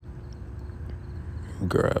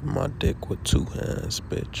Grab my dick with 2 hands,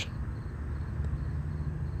 bitch.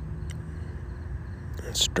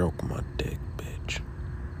 And stroke my dick, bitch.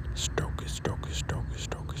 Stroke it, stroke it, stroke it,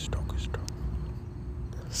 stroke it, stroke it, stroke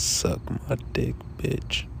it. Suck my dick,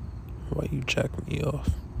 bitch. Why you jack me off?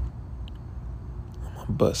 I'ma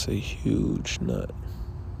bust a huge nut.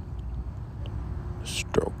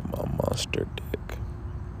 Stroke my monster dick.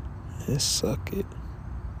 And suck it.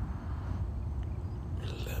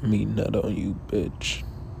 Let me nut on you, bitch.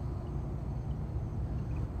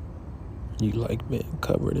 You like being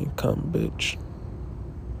covered in cum, bitch?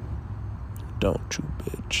 Don't you,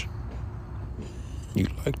 bitch? You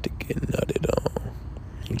like to get nutted on.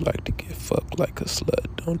 You like to get fucked like a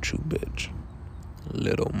slut, don't you, bitch?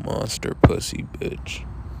 Little monster pussy, bitch.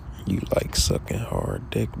 You like sucking hard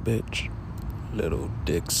dick, bitch? Little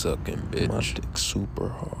dick sucking bitch. My dick super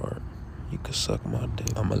hard. You can suck my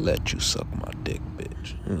dick. I'ma let you suck my dick,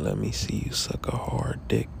 bitch. And let me see you suck a hard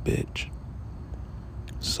dick, bitch.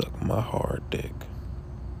 Suck my hard dick.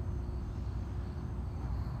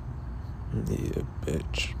 Yeah,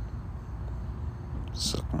 bitch.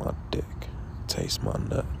 Suck my dick. Taste my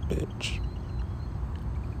nut, bitch.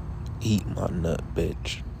 Eat my nut,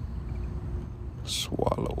 bitch.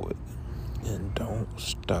 Swallow it. And don't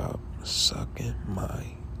stop sucking my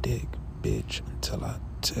dick, bitch, until I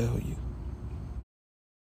tell you.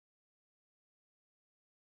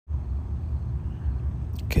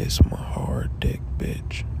 Kiss my hard dick,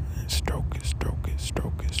 bitch. And stroke it, stroke it,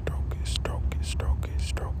 stroke it, stroke it, stroke it, stroke it,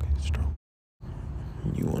 stroke it, stroke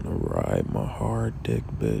it. You wanna ride my hard dick,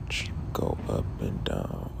 bitch? Go up and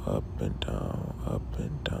down, up and down, up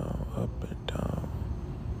and down, up and down.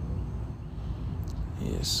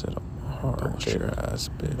 Yeah, sit on my hard bounce dick. Your ass,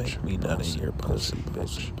 bitch. Make me nut in your pussy,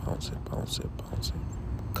 bitch. Bounce it, bounce it, bounce it.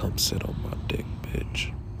 Come sit on my dick,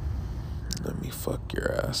 bitch. Let me fuck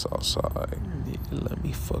your ass outside. Yeah, let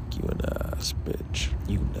me fuck you in the ass, bitch.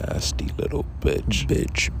 You nasty little bitch.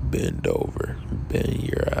 Bitch, bend over. Bend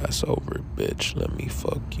your ass over, bitch. Let me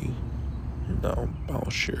fuck you. Now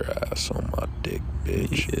bounce your ass on my dick,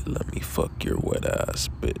 bitch. Yeah, let me fuck your wet ass,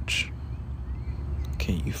 bitch.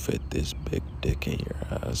 Can you fit this big dick in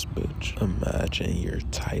your ass, bitch? Imagine your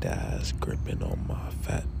tight ass gripping on my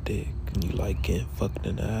fat dick. You like getting fucked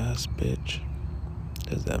in the ass, bitch?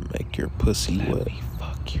 Does that make your pussy wet? Let me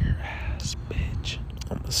fuck your ass, bitch.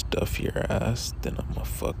 I'ma stuff your ass, then I'ma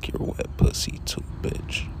fuck your wet pussy too,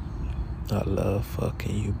 bitch. I love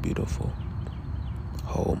fucking you, beautiful.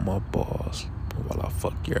 Hold my balls while I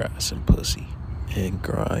fuck your ass and pussy. And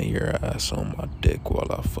grind your ass on my dick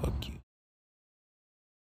while I fuck you.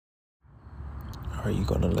 Are you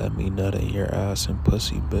gonna let me nut in your ass and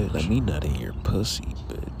pussy, bitch? Let me nut in your pussy,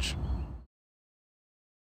 bitch.